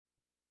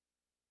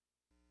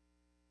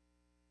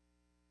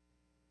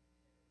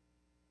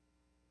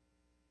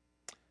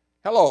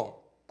Hello,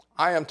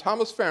 I am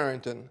Thomas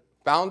Farrington,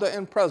 founder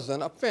and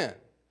president of FIN,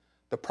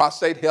 the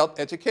Prostate Health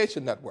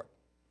Education Network.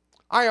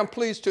 I am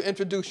pleased to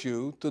introduce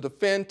you to the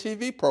FIN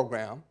TV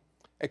program,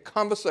 A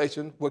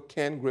Conversation with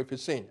Ken Griffey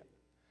Sr.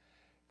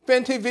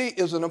 FIN TV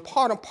is an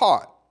important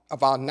part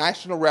of our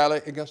national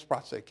rally against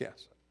prostate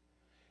cancer.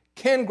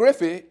 Ken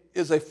Griffey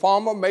is a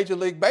former Major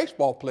League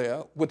Baseball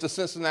player with the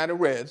Cincinnati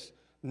Reds,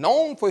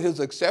 known for his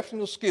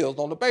exceptional skills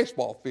on the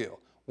baseball field,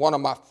 one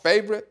of my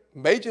favorite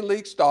Major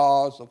League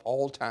stars of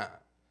all time.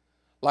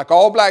 Like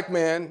all black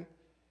men,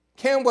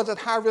 Ken was at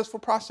high risk for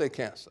prostate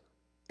cancer.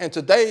 And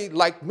today,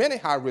 like many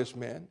high-risk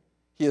men,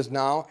 he is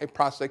now a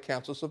prostate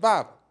cancer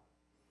survivor.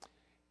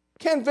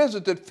 Ken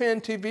visited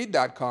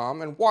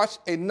FinTV.com and watched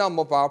a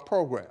number of our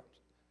programs.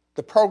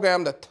 The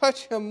program that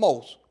touched him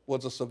most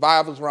was the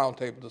Survivors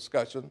Roundtable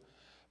discussion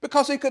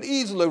because he could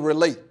easily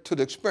relate to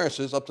the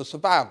experiences of the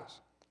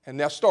survivors and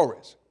their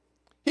stories.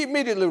 He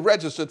immediately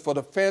registered for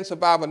the FIN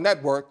Survivor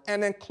Network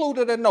and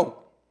included a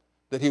note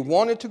that he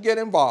wanted to get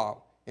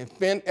involved in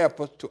FIN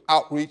efforts to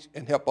outreach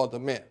and help other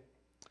men.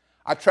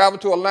 I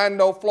traveled to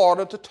Orlando,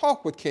 Florida to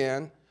talk with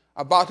Ken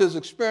about his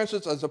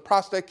experiences as a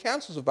prostate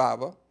cancer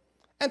survivor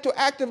and to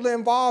actively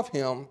involve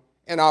him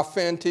in our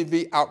FIN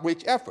TV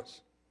outreach efforts.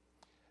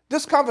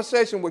 This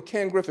conversation with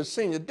Ken Griffey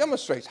Sr.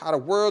 demonstrates how the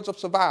words of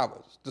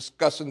survivors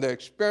discussing their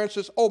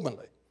experiences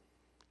openly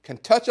can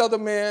touch other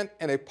men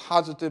in a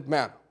positive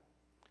manner.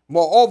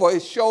 Moreover,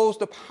 it shows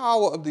the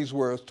power of these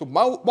words to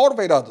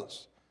motivate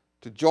others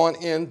to join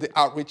in the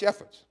outreach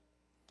efforts.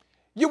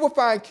 You will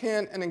find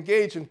Ken an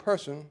engaging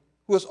person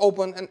who is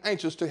open and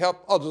anxious to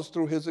help others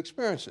through his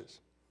experiences.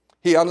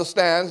 He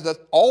understands that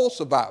all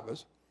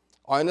survivors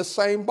are in the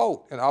same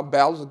boat in our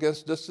battles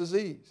against this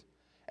disease,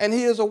 and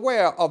he is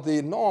aware of the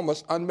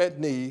enormous unmet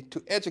need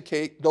to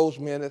educate those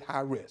men at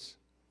high risk.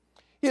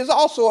 He is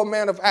also a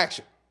man of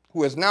action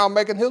who is now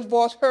making his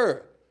voice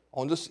heard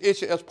on this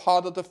issue as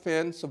part of the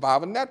FIN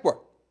Survivor Network.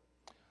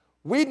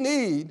 We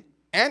need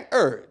and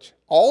urge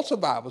all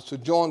survivors to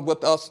join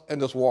with us in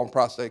this war on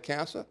prostate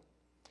cancer.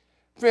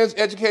 FIN's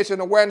education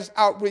and awareness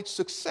outreach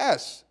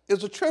success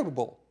is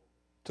attributable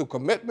to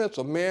commitments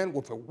of men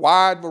with a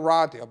wide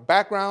variety of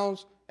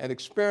backgrounds and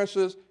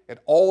experiences at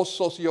all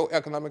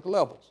socioeconomic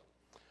levels.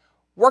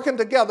 Working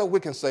together, we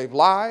can save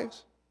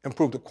lives,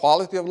 improve the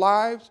quality of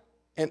lives,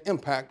 and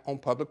impact on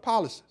public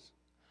policies.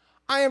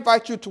 I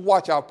invite you to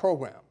watch our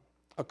program,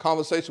 A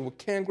Conversation with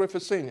Ken Griffey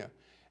Sr.,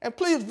 and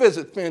please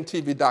visit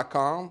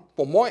FinTV.com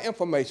for more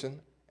information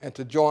and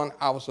to join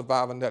our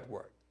Survivor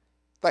Network.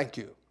 Thank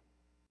you.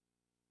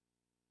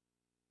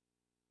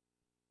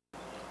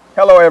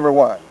 Hello,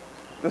 everyone.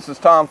 This is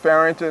Tom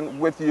Farrington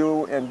with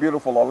you in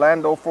beautiful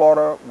Orlando,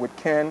 Florida, with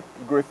Ken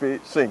Griffey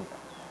Sr.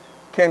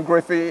 Ken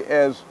Griffey,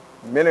 as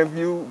many of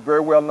you very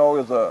well know,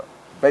 is a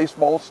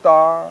baseball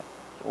star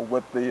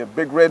with the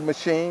Big Red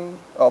Machine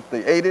of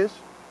the 80s.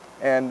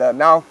 And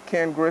now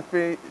Ken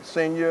Griffey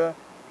Sr.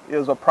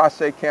 is a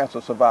prostate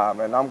cancer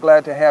survivor. And I'm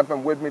glad to have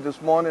him with me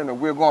this morning, and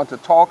we're going to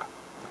talk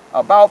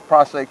about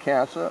prostate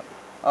cancer,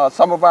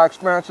 some of our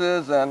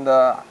experiences, and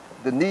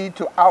the need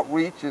to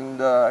outreach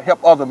and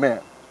help other men.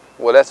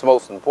 Well, that's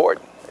most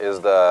important, is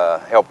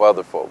to help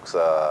other folks.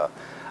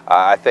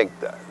 I think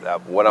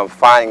that what I'm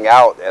finding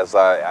out as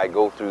I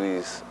go through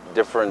these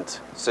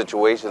different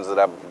situations that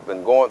I've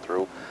been going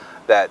through,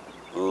 that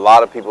a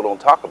lot of people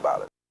don't talk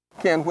about it.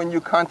 Ken, when you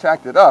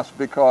contacted us,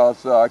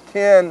 because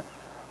Ken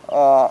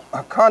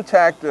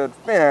contacted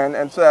FIN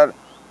and said,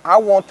 I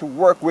want to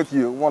work with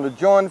you, want to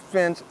join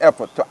FIN's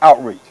effort to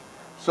outreach.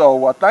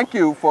 So thank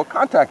you for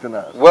contacting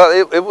us. Well,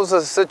 it was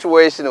a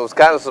situation, it was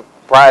kind of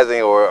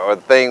surprising, or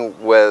thing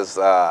was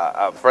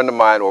a friend of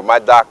mine, or my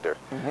doctor,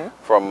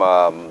 from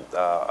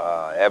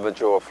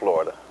Aventura,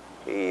 Florida.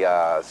 He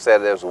said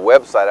there's a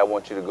website I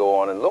want you to go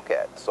on and look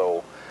at.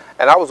 So,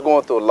 and I was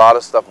going through a lot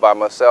of stuff by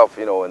myself,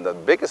 you know, and the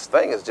biggest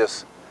thing is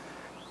just,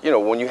 you know,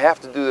 when you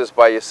have to do this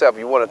by yourself,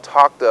 you want to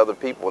talk to other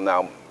people.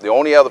 Now, the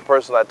only other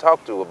person I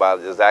talked to about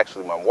it is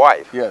actually my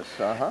wife. Yes,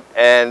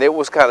 And it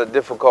was kind of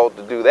difficult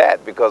to do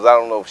that because I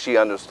don't know if she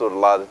understood a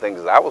lot of the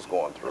things that I was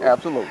going through.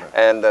 Absolutely.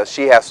 And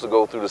she has to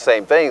go through the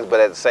same things,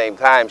 but at the same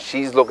time,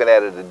 she's looking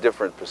at it a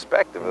different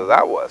perspective as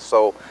I was.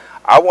 So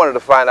I wanted to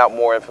find out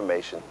more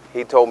information.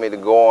 He told me to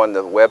go on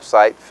the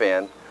website,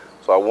 FIN.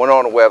 So I went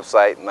on the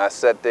website and I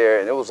sat there,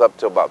 and it was up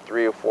till about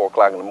 3 or 4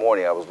 o'clock in the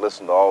morning. I was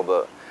listening to all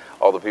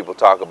the people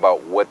talk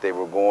about what they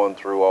were going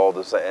through,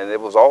 and it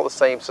was all the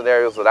same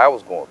scenarios that I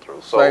was going through.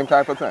 So same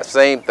type of thing.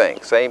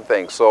 Same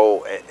thing.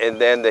 So,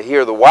 and then to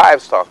hear the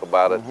wives talk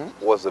about it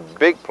was a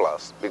big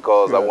plus,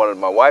 because I wanted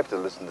my wife to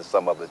listen to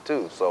some of it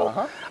too.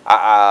 So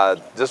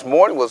this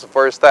morning was the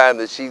first time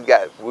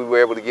that we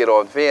were able to get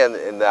on FIN,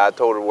 and I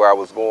told her where I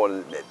was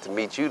going to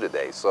meet you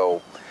today.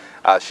 So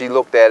she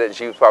looked at it, and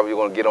she was probably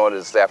going to get on it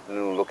this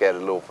afternoon and look at it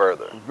a little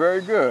further.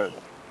 Very good.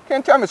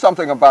 Ken, tell me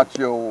something about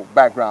your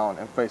background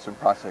in facing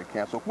prostate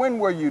cancer. When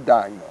were you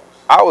diagnosed?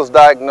 I was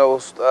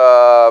diagnosed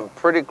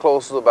pretty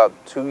close to about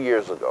 2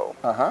 years ago.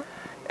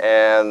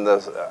 And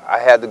I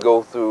had to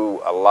go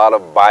through a lot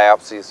of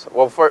biopsies.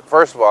 Well,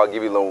 first of all, I'll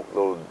give you a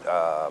little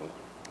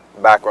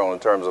background in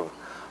terms of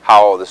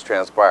how all this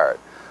transpired.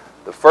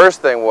 The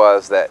first thing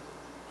was that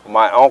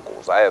my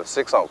uncles, I have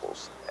 6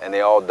 uncles, and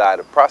they all died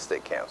of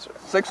prostate cancer.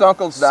 6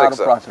 uncles died of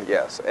prostate cancer?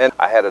 Yes. And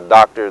I had a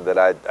doctor that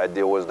I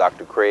deal with,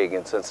 Dr. Craig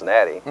in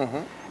Cincinnati,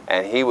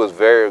 and he was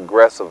very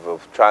aggressive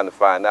of trying to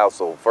find out.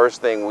 So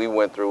first thing we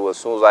went through, as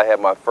soon as I had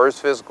my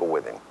first physical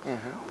with him,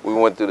 we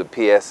went through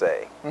the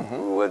PSA.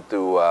 We went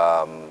through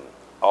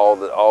all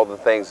the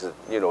things that,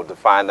 you know, to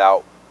find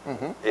out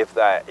if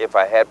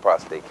I had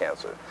prostate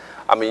cancer.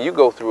 I mean, you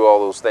go through all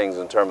those things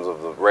in terms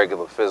of the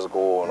regular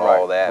physical and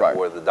all that,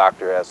 where the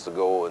doctor has to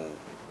go, and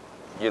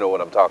you know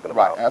what I'm talking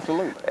about. Right,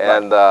 absolutely.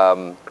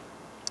 And,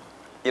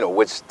 you know,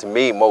 which to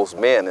me, most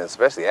men, and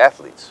especially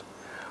athletes,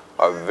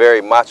 are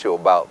very macho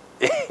about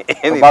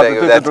anything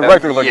of that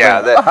type.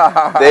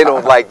 Yeah, they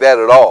don't like that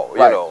at all, you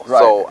know.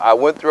 So I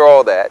went through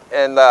all that,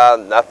 and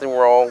nothing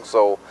wrong.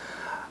 So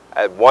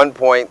at one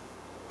point,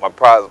 my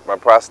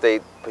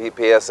prostate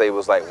PSA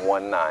was like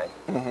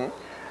 1.9.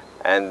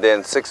 And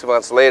then 6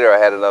 months later, I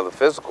had another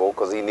physical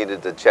because he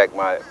needed to check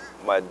my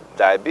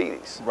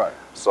diabetes. Right.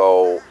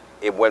 So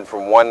it went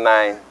from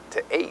 1.9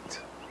 to 8.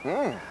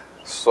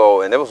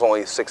 So, and it was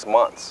only 6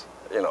 months,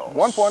 you know.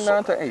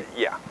 1.9 to 8?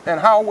 Yeah. And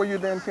how old were you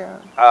then, Ken?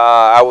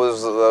 I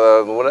was,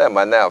 what am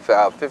I now?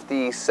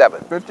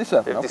 57.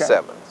 57,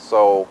 57. Okay.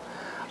 So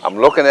I'm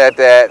looking at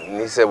that,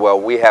 and he said,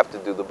 well, we have to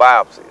do the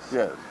biopsies.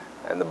 Yes.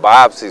 And the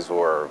biopsies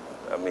were,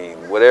 I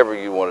mean, whatever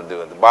you want to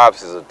do, the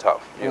biopsies are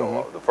tough. You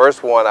know, the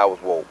first one, I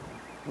was woke.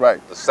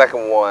 Right. The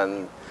second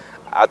one,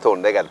 I told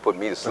them they got to put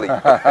me to sleep.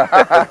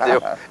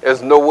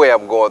 There's no way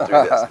I'm going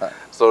through this.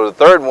 So the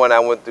third one I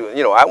went through,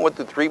 you know, I went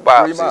through 3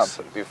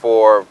 biopsies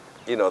before,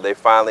 you know, they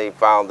finally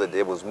found that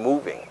it was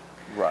moving.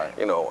 Right.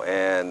 You know,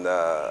 and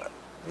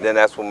then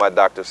that's when my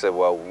doctor said,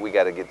 well, we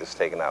got to get this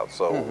taken out.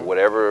 So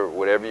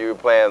whatever your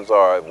plans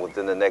are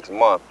within the next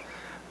month,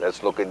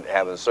 let's look at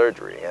having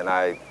surgery. And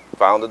I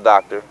found a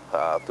doctor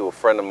through a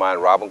friend of mine,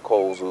 Robin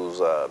Coles, who's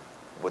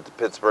with the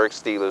Pittsburgh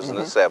Steelers in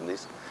the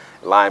 70s.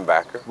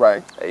 Linebacker.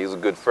 Right. He's a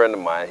good friend of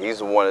mine. He's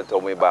the one that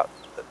told me about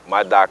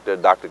my doctor,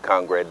 Dr.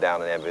 Congrad,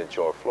 down in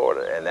Aventura,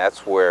 Florida, and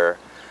that's where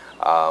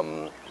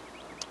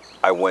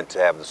I went to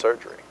have the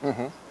surgery.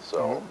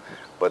 So,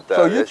 but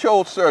so you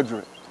chose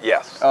surgery.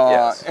 Yes.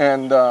 Yes.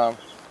 And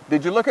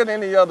did you look at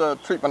any other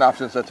treatment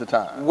options at the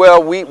time?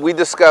 Well, we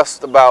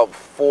discussed about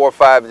 4 or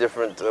 5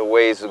 different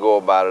ways to go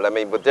about it. I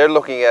mean, but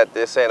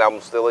they're saying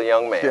I'm still a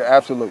young man. Yeah,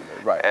 absolutely,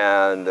 right.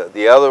 And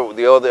the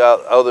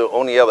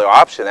only other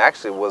option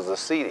actually was the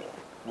seating,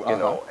 you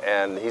know.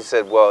 And he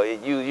said, well,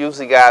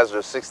 usually guys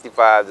are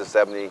 65 to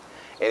 70,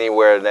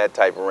 anywhere in that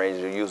type of range,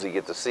 you usually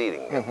get the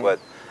seating. But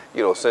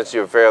you know, since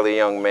you're a fairly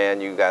young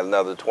man, you got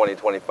another 20,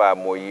 25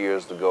 more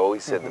years to go. He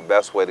said the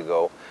best way to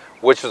go,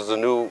 which is the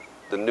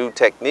new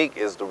technique,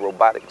 is the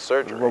robotic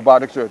surgery.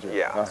 Robotic surgery.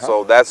 Yeah.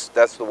 So that's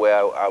the way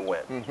I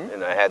went,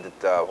 and I had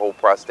the whole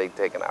prostate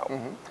taken out.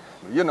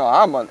 You know,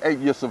 I'm an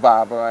 8-year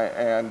survivor,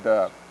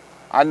 and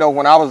I know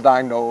when I was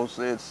diagnosed,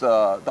 it's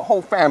the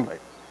whole family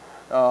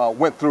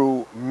went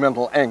through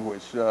mental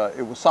anguish.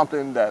 It was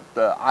something that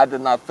I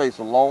did not face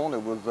alone.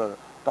 It was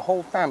the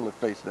whole family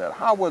faced that.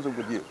 How was it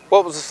with you?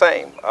 Well, it was the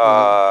same.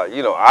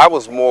 You know, I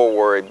was more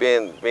worried,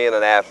 being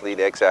an athlete,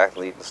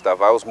 ex-athlete and stuff,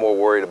 I was more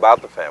worried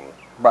about the family.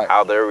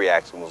 How their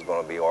reaction was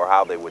going to be, or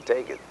how they would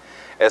take it.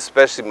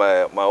 Especially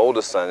my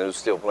oldest son, who's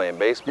still playing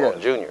baseball,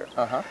 junior.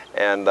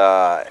 And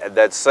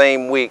that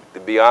same week, to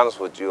be honest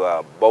with you,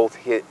 both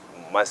hit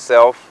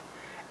myself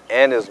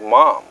and his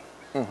mom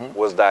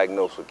was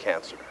diagnosed with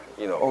cancer.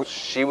 You know,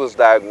 she was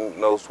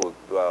diagnosed with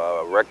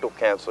rectal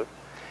cancer,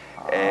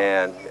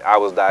 and I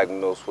was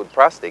diagnosed with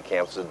prostate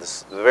cancer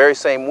the very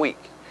same week.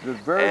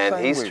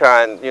 And he's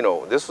trying, you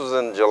know, this was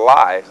in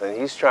July, and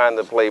he's trying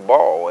to play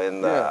ball,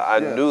 and I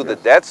knew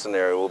that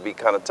scenario would be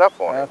kind of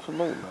tough on him.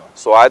 Absolutely.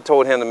 So I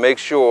told him to make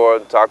sure,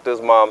 talk to his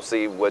mom,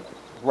 see what,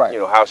 you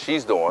know, how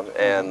she's doing,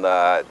 and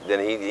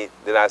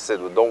then I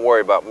said, well, don't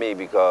worry about me,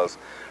 because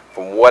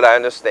from what I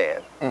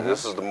understand,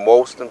 this is the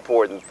most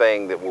important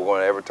thing that we're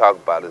going to ever talk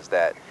about, is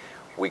that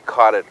we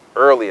caught it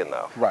early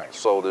enough.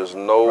 So there's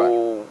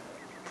no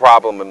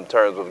problem in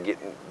terms of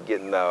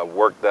getting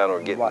work done,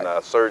 or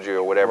getting surgery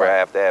or whatever I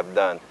have to have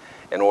done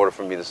in order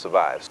for me to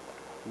survive.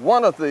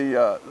 One of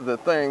the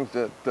things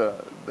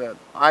that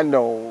I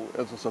know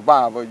as a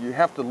survivor, you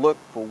have to look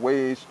for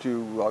ways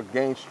to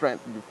gain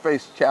strength. You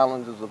face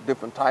challenges of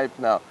different types.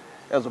 Now,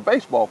 as a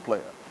baseball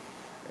player,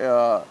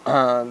 that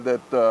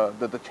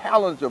the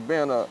challenge of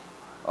being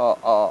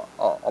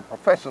a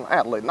professional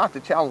athlete, not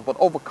the challenge, but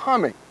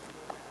overcoming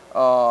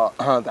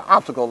the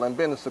obstacle and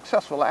being a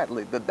successful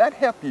athlete, did that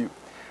help you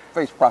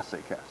face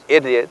prostate cancer?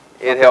 It did.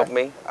 It helped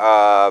me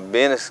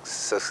being a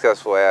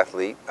successful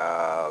athlete.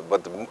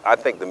 But I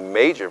think the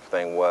major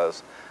thing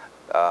was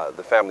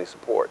the family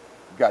support.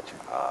 Gotcha.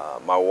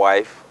 My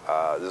wife,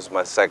 this is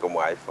my second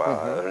wife.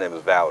 Her name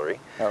is Valerie.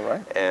 All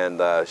right.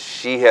 And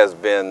she has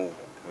been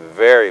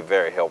very,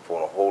 very helpful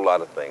in a whole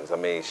lot of things. I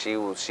mean, she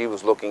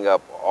was looking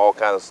up all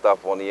kinds of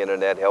stuff on the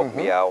internet, helped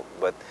me out.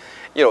 But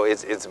you know,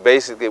 it's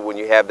basically when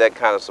you have that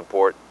kind of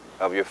support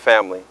of your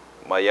family.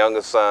 My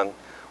youngest son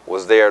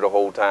was there the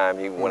whole time.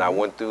 When I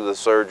went through the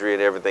surgery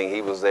and everything,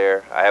 he was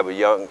there. I have a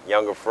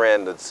younger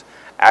friend that's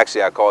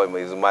actually, I call him,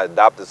 he's my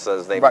adopted son.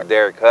 His name is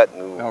Derek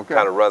Hutton, who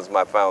kind of runs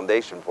my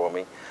foundation for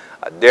me.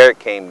 Derek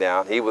came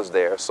down, he was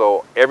there.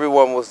 So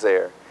everyone was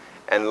there.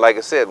 And like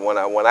I said, when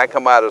I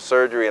come out of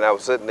surgery and I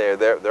was sitting there,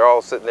 they're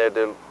all sitting there,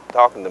 they're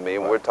talking to me,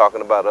 and we're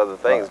talking about other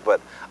things.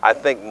 But I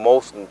think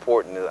most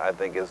important, I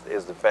think,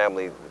 is the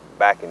family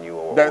backing you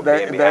or being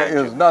behind you.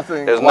 There is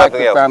nothing There's like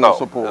nothing the else. family No,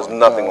 support. there's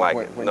nothing like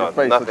it. When No, you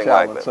face nothing a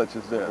challenge like that. such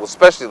as this. Well,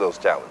 especially those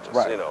challenges,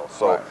 you know.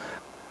 So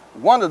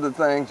one of the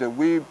things that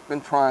we've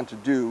been trying to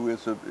do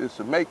is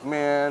to make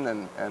men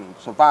and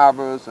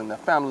survivors and their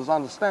families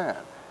understand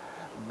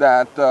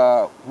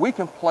that we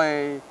can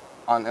play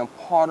an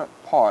important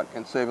part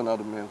in saving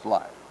other men's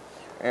lives.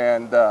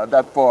 And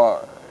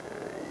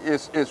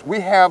we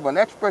have an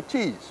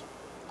expertise.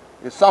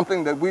 It's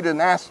something that we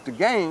didn't ask to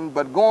gain,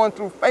 but going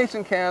through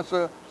facing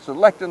cancer,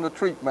 selecting the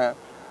treatment,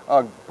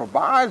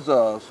 provides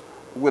us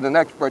with an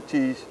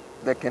expertise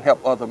that can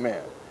help other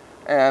men.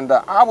 And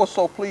I was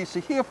so pleased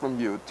to hear from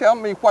you. Tell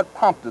me what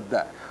prompted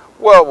that.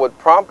 Well, what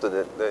prompted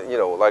it, you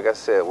know, like I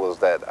said, was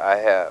that I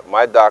had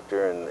my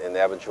doctor in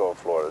Aventura,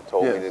 Florida,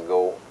 told me to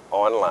go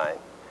online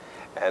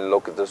and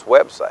look at this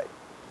website.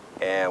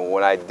 And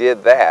when I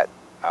did that,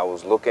 I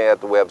was looking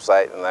at the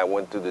website and I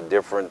went through the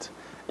different,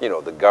 you know,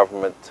 the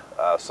government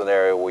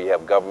scenario where you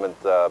have government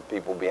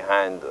people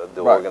behind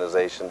the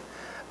organization.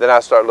 Then I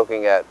started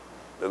looking at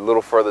a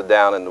little further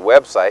down in the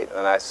website,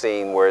 and I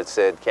seen where it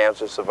said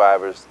cancer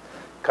survivors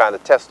kind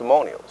of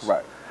testimonials.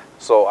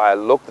 So I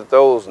looked at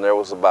those, and there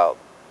was about,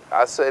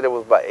 I'd say there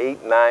was about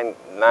nine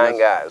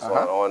guys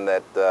on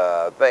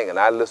that thing, and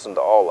I listened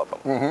to all of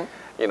them.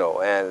 You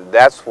know, and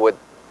that's what,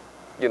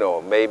 you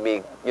know, made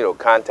me, you know,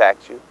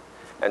 contact you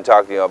and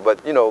talk to you.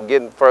 But, you know,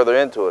 getting further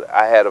into it,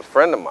 I had a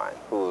friend of mine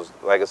who was,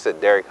 like I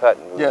said, Derek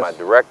Hutton, who's my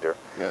director,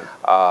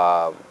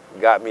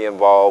 got me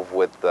involved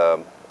with,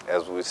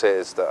 as we say,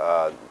 it's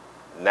the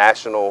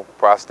National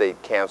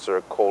Prostate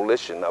Cancer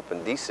Coalition up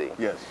in D.C.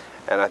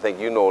 And I think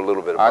you know a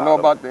little bit about them. I know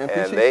about the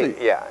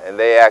NPCC. And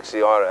they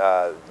actually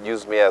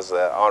used me as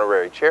an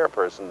honorary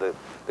chairperson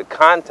to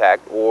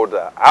contact or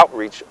to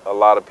outreach a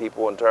lot of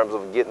people in terms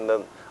of getting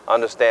them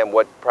understand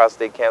what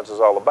prostate cancer is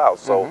all about.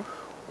 So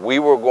we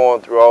were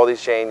going through all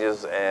these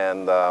changes,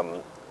 and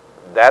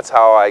that's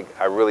how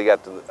I really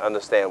got to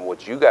understand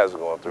what you guys are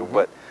going through.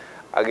 But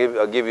I'll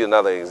give you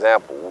another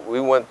example. We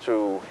went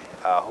through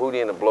Hootie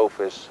and the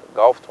Blowfish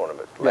golf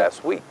tournament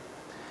last week,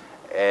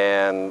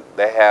 and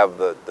they have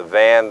the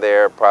van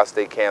there,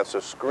 prostate cancer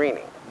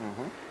screening.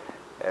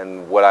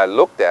 And what I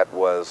looked at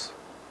was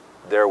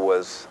there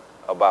was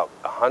about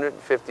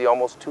 150,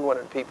 almost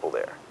 200 people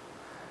there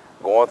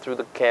going through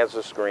the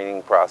cancer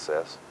screening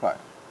process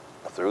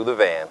through the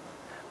van,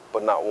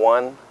 but not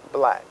one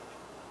black.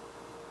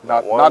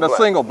 Not a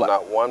single black.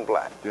 Not one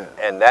black.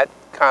 And that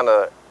kind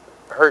of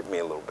hurt me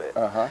a little bit.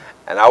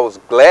 And I was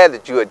glad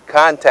that you had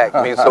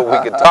contacted me so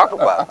we could talk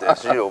about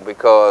this, you know,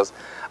 because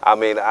I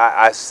mean,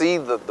 I see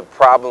the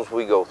problems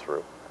we go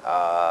through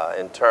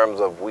in terms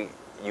of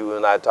you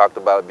and I talked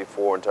about it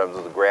before in terms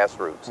of the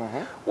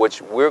grassroots,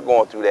 which we're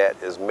going through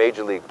that as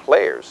major league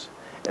players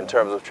in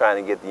terms of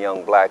trying to get the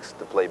young blacks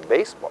to play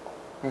baseball.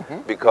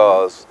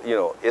 Because, you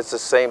know, it's the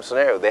same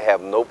scenario. They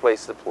have no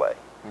place to play.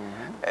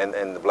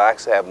 And the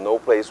blacks have no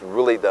place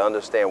really to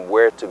understand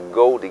where to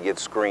go to get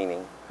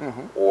screening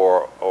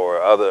or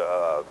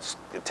other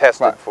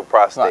tested for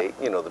prostate,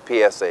 you know, the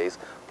PSAs.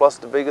 Plus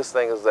the biggest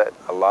thing is that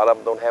a lot of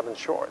them don't have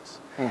insurance.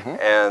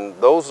 And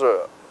those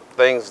are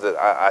things that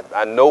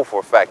I know for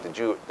a fact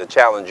that the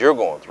challenge you're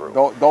going through.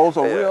 Those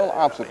are real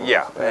obstacles.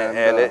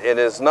 And it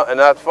is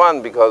not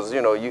fun because,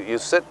 you know, you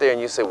sit there and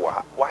you say,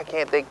 well, why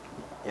can't they?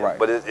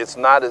 But it's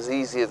not as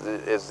easy as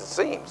it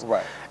seems.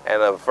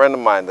 And a friend of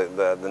mine,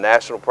 the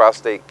National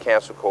Prostate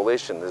Cancer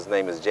Coalition, his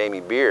name is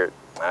Jamie Beard,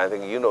 I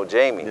think you know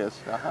Jamie,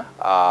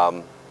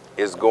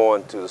 is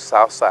going to the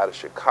south side of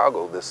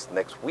Chicago this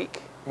next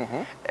week.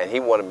 And he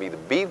wanted me to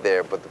be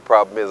there, but the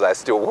problem is I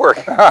still work,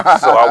 so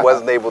I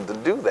wasn't able to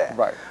do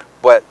that.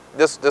 But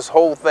this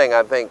whole thing,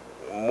 I think,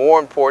 more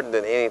important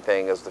than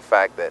anything is the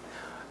fact that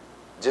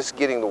just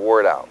getting the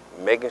word out,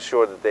 making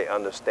sure that they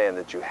understand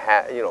that you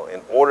have, you know,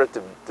 in order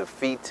to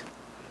defeat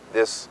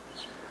this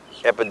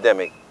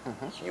epidemic,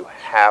 you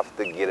have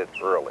to get it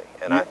early.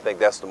 And I think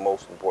that's the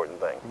most important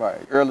thing.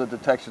 Early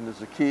detection is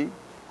the key.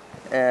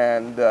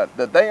 And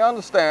that they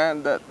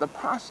understand that the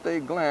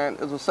prostate gland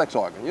is a sex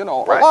organ. You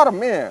know, a lot of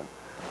men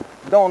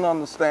don't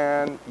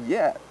understand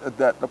yet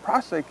that the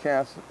prostate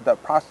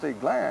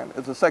gland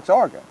is a sex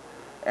organ.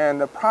 And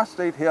the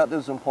prostate health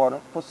is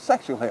important for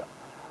sexual health.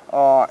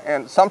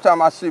 And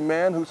sometimes I see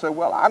men who say,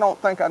 well, I don't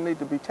think I need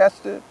to be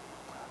tested.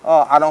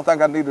 I don't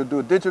think I need to do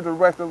a digital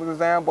rectal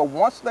exam. But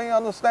once they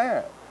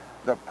understand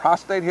that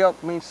prostate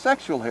health means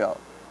sexual health,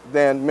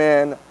 then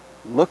men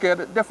look at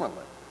it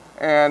differently.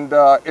 And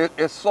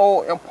it's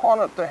so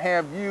important to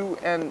have you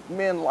and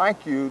men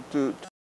like you to